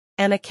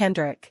Anna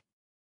Kendrick.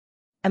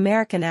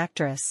 American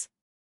actress.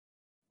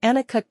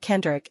 Anna Cook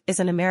Kendrick is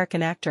an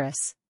American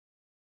actress.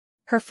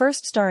 Her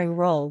first starring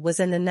role was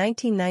in the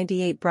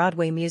 1998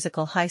 Broadway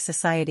musical High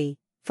Society,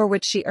 for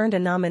which she earned a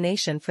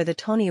nomination for the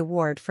Tony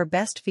Award for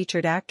Best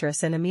Featured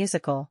Actress in a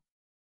Musical.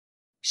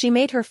 She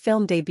made her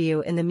film debut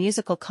in the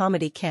musical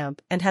comedy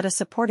Camp and had a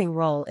supporting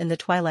role in the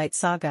Twilight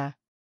saga.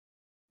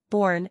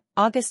 Born,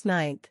 August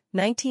 9,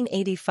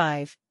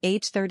 1985,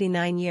 age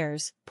 39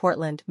 years,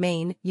 Portland,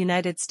 Maine,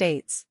 United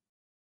States.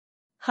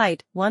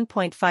 Height,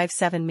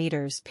 1.57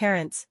 meters.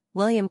 Parents,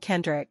 William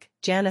Kendrick,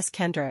 Janice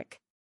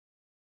Kendrick.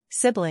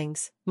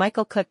 Siblings,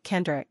 Michael Cook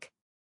Kendrick.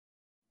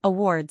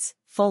 Awards,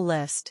 full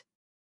list.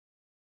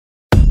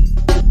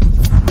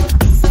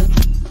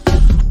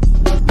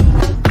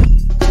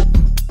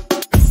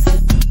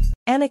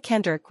 Anna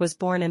Kendrick was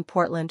born in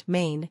Portland,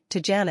 Maine, to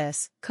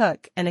Janice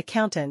Cook, an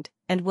accountant,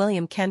 and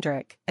William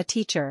Kendrick, a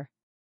teacher.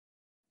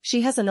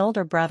 She has an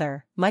older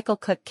brother, Michael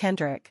Cook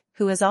Kendrick,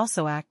 who has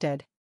also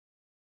acted.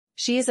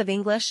 She is of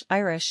English,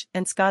 Irish,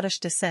 and Scottish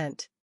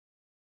descent.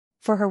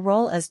 For her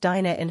role as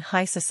Dinah in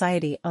High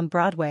Society on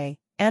Broadway,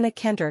 Anna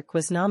Kendrick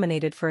was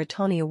nominated for a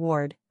Tony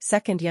Award,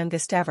 second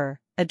youngest ever,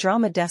 a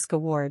Drama Desk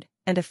Award,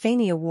 and a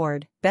Fanny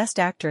Award, Best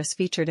Actress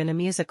Featured in a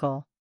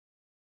Musical.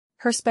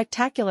 Her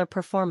spectacular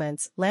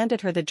performance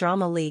landed her the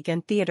Drama League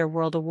and Theatre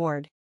World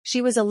Award.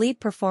 She was a lead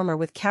performer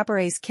with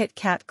Cabaret's Kit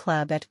Kat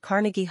Club at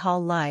Carnegie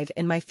Hall live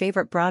in My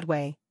Favorite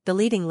Broadway, The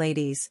Leading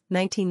Ladies,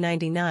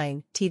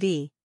 1999,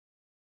 TV.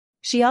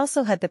 She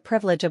also had the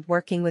privilege of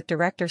working with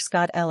director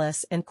Scott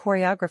Ellis and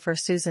choreographer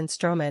Susan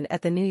Stroman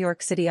at the New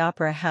York City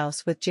Opera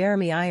House with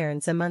Jeremy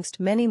Irons amongst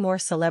many more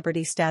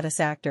celebrity status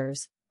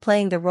actors,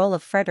 playing the role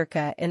of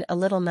Frederica in A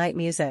Little Night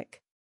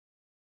Music.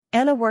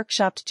 Anna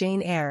workshopped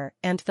Jane Eyre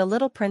and The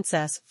Little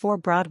Princess for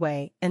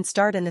Broadway and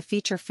starred in the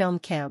feature film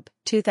Camp,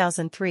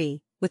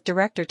 2003, with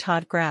director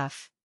Todd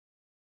Graff.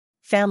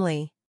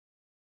 Family.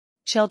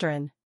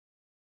 Children.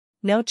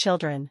 No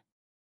children.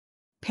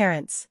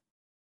 Parents.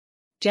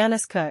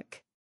 Janice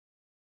Cook.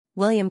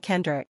 William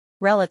Kendrick.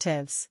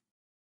 Relatives.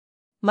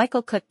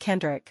 Michael Cook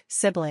Kendrick,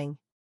 sibling.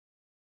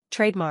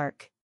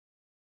 Trademark.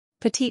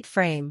 Petite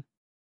frame.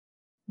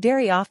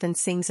 Very often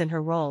sings in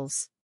her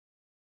roles.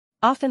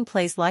 Often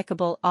plays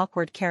likable,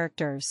 awkward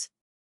characters.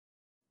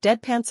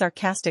 Deadpan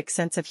sarcastic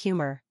sense of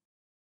humor.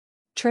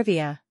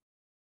 Trivia.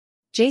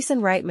 Jason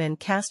Reitman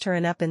cast her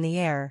in Up in the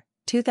Air,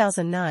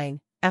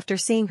 2009, after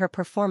seeing her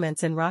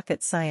performance in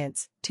Rocket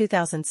Science,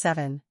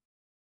 2007.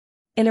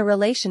 In a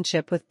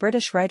relationship with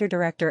British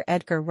writer-director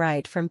Edgar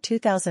Wright from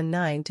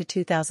 2009 to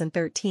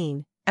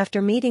 2013,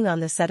 after meeting on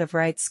the set of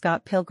Wright's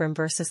Scott Pilgrim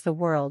vs. the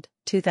World,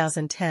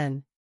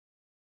 2010.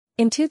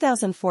 In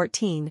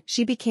 2014,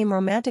 she became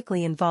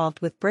romantically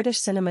involved with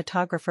British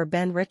cinematographer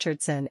Ben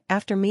Richardson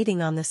after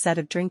meeting on the set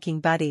of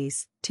Drinking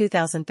Buddies,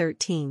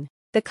 2013.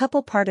 The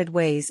couple parted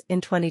ways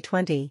in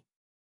 2020.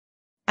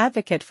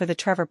 Advocate for the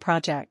Trevor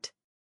Project.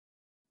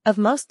 Of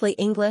mostly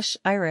English,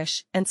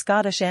 Irish, and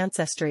Scottish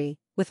ancestry,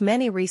 with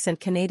many recent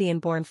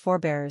Canadian-born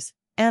forebears,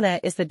 Anna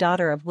is the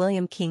daughter of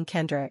William King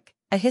Kendrick,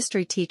 a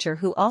history teacher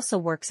who also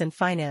works in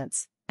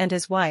finance, and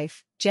his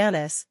wife,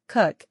 Janice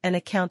Cook, an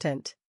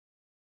accountant.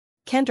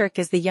 Kendrick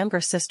is the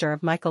younger sister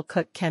of Michael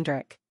Cook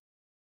Kendrick.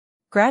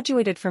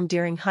 Graduated from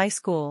Deering High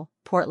School,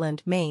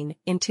 Portland, Maine,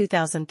 in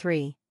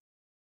 2003.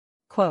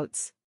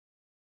 Quotes.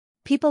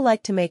 People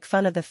like to make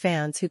fun of the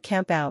fans who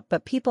camp out,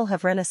 but people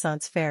have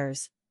Renaissance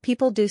fairs,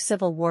 people do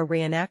Civil War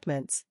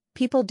reenactments,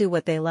 people do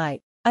what they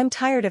like. I'm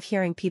tired of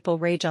hearing people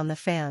rage on the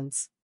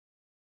fans.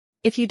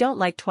 If you don't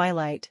like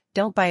Twilight,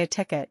 don't buy a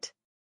ticket.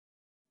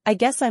 I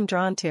guess I'm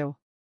drawn to.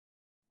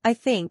 I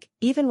think,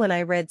 even when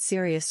I read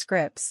serious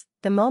scripts,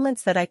 the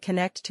moments that I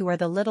connect to are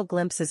the little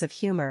glimpses of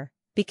humor,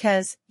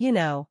 because, you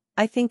know,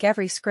 I think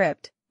every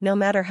script, no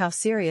matter how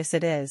serious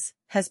it is,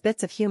 has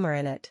bits of humor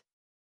in it.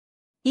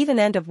 Even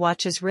End of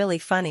Watch is really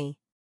funny.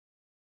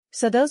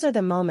 So those are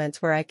the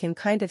moments where I can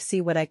kind of see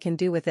what I can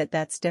do with it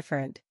that's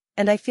different,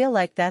 and I feel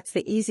like that's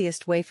the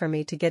easiest way for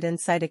me to get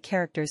inside a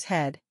character's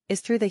head, is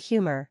through the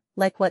humor,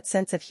 like what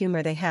sense of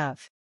humor they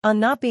have. On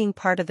not being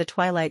part of the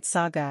Twilight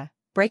saga,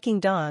 Breaking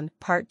Dawn,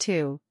 Part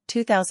 2,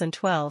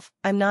 2012,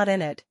 I'm not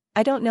in it,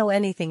 I don't know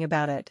anything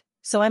about it,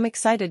 so I'm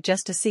excited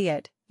just to see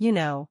it, you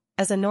know,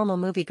 as a normal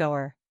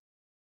moviegoer.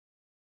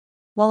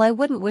 While I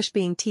wouldn't wish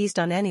being teased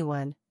on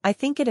anyone, I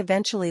think it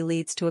eventually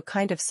leads to a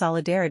kind of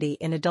solidarity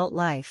in adult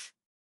life.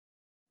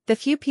 The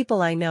few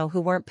people I know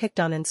who weren't picked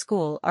on in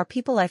school are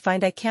people I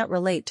find I can't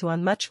relate to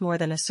on much more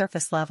than a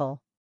surface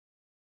level.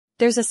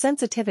 There's a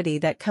sensitivity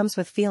that comes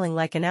with feeling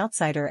like an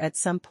outsider at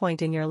some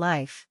point in your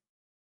life.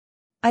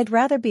 I'd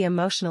rather be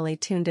emotionally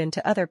tuned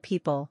into other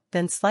people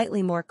than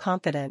slightly more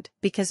confident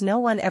because no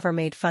one ever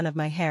made fun of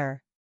my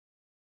hair.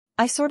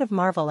 I sort of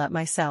marvel at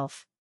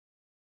myself.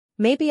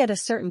 Maybe at a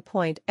certain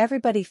point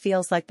everybody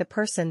feels like the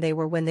person they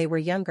were when they were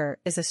younger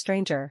is a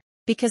stranger,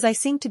 because I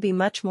seem to be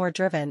much more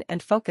driven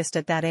and focused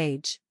at that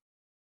age.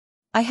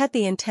 I had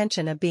the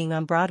intention of being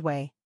on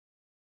Broadway.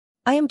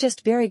 I am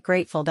just very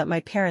grateful that my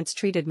parents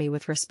treated me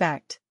with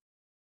respect.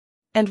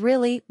 And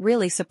really,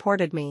 really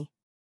supported me.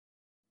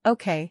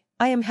 Okay,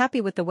 I am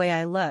happy with the way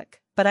I look,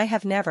 but I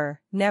have never,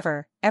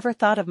 ever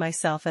thought of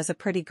myself as a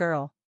pretty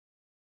girl.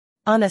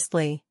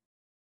 Honestly.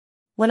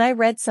 When I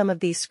read some of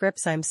these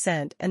scripts I'm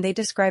sent and they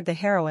describe the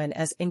heroine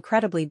as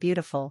incredibly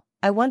beautiful,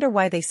 I wonder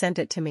why they sent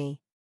it to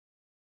me.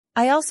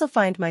 I also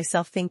find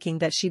myself thinking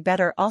that she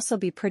better also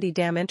be pretty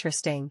damn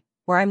interesting,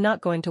 or I'm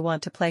not going to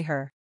want to play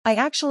her. I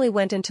actually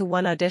went into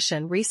one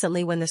audition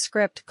recently when the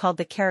script called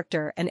the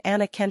character an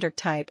Anna Kendrick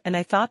type and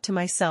I thought to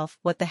myself,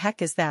 what the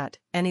heck is that,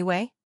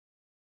 anyway?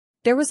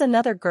 There was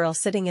another girl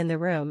sitting in the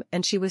room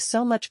and she was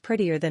so much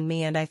prettier than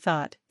me and I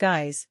thought,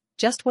 guys,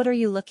 just what are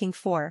you looking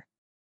for?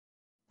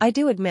 I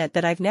do admit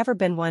that I've never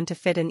been one to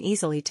fit in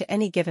easily to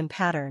any given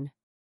pattern.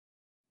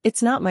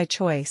 It's not my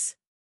choice.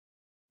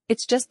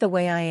 It's just the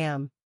way I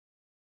am.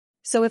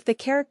 So if the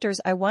characters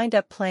I wind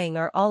up playing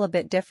are all a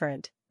bit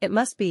different, it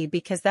must be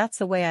because that's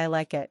the way I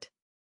like it.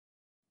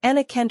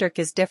 Anna Kendrick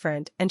is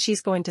different and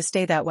she's going to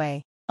stay that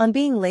way. On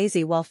being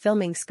lazy while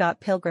filming Scott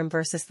Pilgrim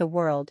vs. the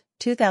World,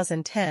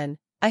 2010,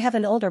 I have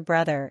an older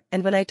brother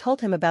and when I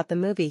told him about the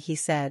movie he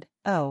said,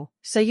 "Oh,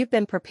 so you've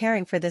been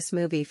preparing for this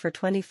movie for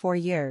 24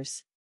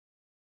 years.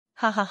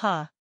 Ha ha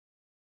ha.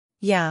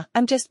 Yeah,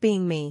 I'm just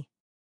being me.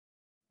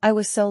 I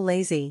was so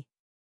lazy.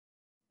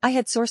 I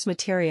had source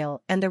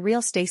material and the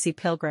real Stacy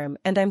Pilgrim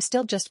and I'm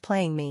still just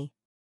playing me."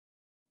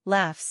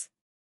 Laughs.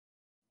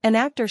 An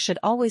actor should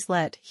always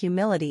let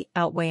humility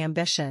outweigh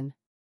ambition.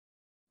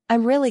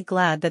 I'm really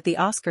glad that the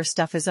Oscar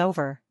stuff is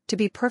over, to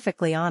be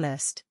perfectly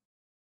honest.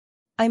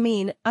 I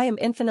mean, I am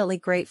infinitely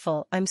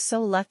grateful, I'm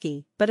so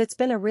lucky, but it's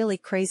been a really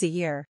crazy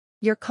year.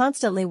 You're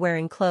constantly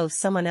wearing clothes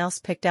someone else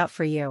picked out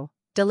for you,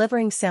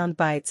 delivering sound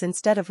bites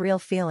instead of real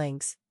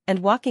feelings, and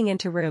walking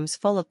into rooms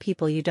full of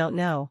people you don't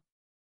know.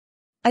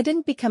 I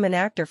didn't become an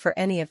actor for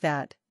any of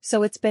that,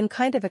 so it's been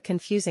kind of a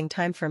confusing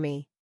time for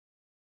me.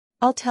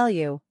 I'll tell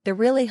you, the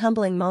really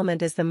humbling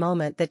moment is the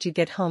moment that you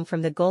get home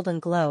from the Golden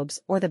Globes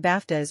or the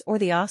BAFTAs or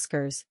the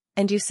Oscars,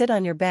 and you sit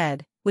on your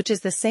bed, which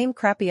is the same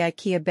crappy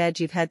IKEA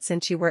bed you've had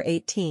since you were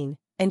 18,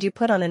 and you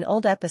put on an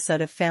old episode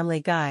of Family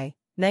Guy,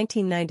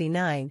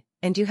 1999,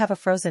 and you have a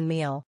frozen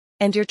meal,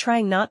 and you're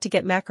trying not to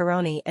get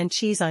macaroni and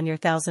cheese on your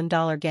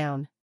 $1,000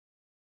 gown.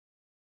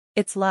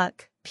 It's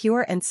luck,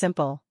 pure and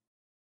simple.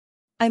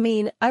 I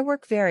mean, I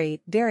work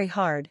very, very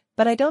hard,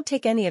 but I don't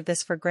take any of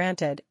this for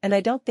granted and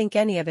I don't think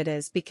any of it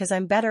is because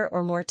I'm better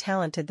or more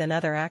talented than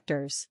other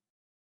actors.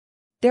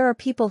 There are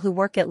people who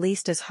work at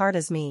least as hard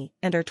as me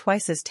and are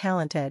twice as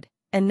talented,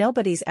 and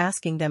nobody's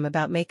asking them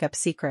about makeup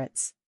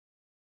secrets.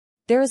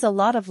 There is a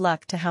lot of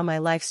luck to how my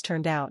life's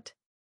turned out.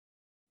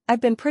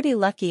 I've been pretty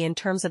lucky in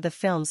terms of the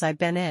films I've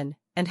been in,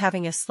 and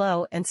having a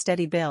slow and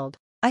steady build.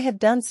 I have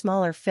done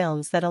smaller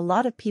films that a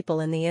lot of people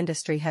in the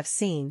industry have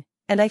seen,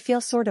 and I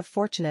feel sort of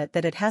fortunate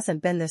that it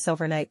hasn't been this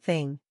overnight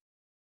thing.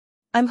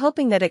 I'm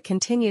hoping that it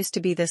continues to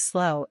be this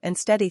slow and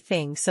steady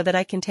thing so that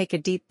I can take a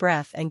deep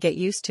breath and get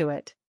used to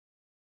it.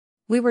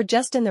 We were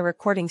just in the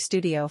recording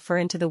studio for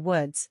Into the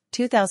Woods,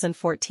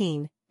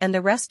 2014, and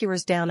The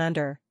Rescuers Down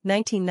Under,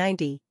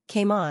 1990,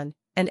 came on,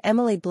 and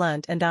Emily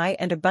Blunt and I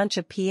and a bunch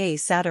of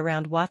PAs sat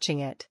around watching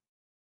it.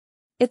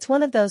 It's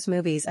one of those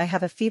movies I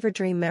have a fever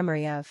dream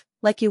memory of,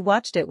 like you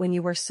watched it when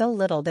you were so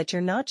little that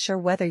you're not sure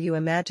whether you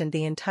imagined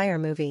the entire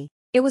movie.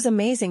 It was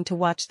amazing to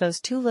watch those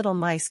two little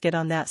mice get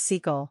on that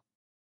seagull.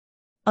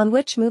 On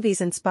which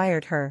movies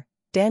inspired her,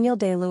 Daniel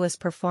Day-Lewis'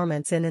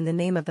 performance in the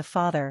Name of the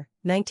Father,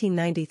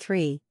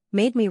 1993,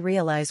 made me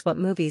realize what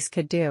movies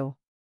could do.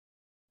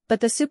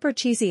 But the super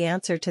cheesy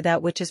answer to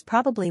that, which is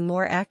probably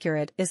more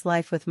accurate, is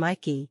Life with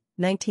Mikey,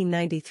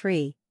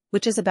 1993,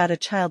 which is about a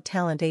child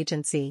talent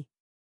agency.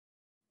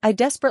 I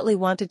desperately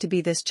wanted to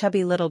be this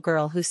chubby little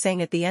girl who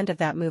sang at the end of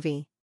that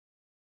movie.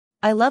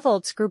 I love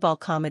old screwball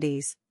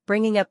comedies,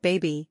 Bringing Up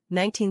Baby,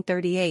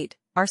 1938,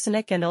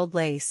 Arsenic and Old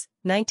Lace,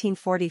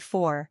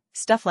 1944,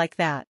 stuff like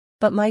that.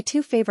 But my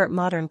two favorite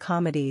modern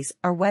comedies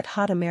are Wet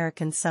Hot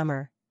American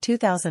Summer,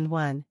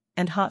 2001,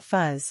 and Hot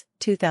Fuzz,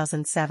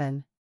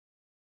 2007.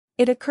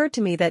 It occurred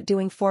to me that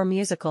doing 4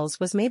 musicals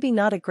was maybe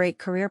not a great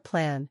career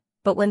plan,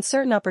 but when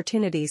certain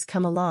opportunities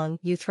come along,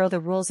 you throw the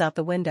rules out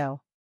the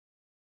window.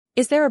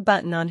 Is there a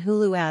button on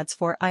Hulu ads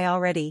for I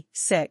already,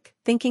 sick,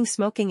 thinking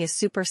smoking is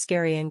super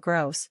scary and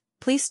gross,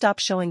 please stop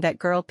showing that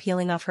girl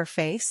peeling off her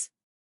face?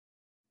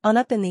 On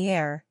Up in the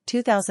Air,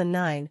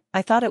 2009,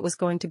 I thought it was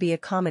going to be a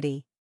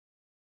comedy.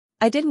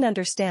 I didn't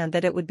understand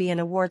that it would be an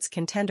awards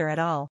contender at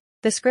all.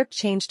 The script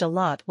changed a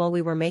lot while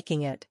we were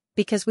making it,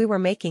 because we were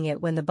making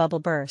it when the bubble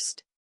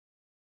burst.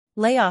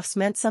 Layoffs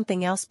meant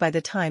something else by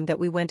the time that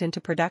we went into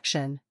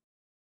production.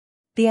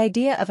 The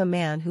idea of a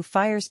man who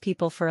fires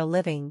people for a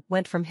living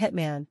went from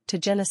hitman to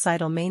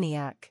genocidal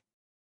maniac.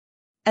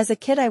 As a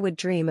kid I would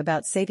dream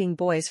about saving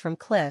boys from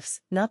cliffs,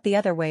 not the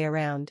other way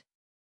around.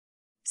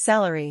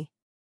 Salary.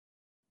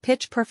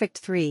 Pitch Perfect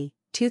 3,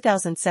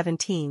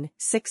 2017,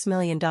 $6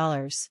 million.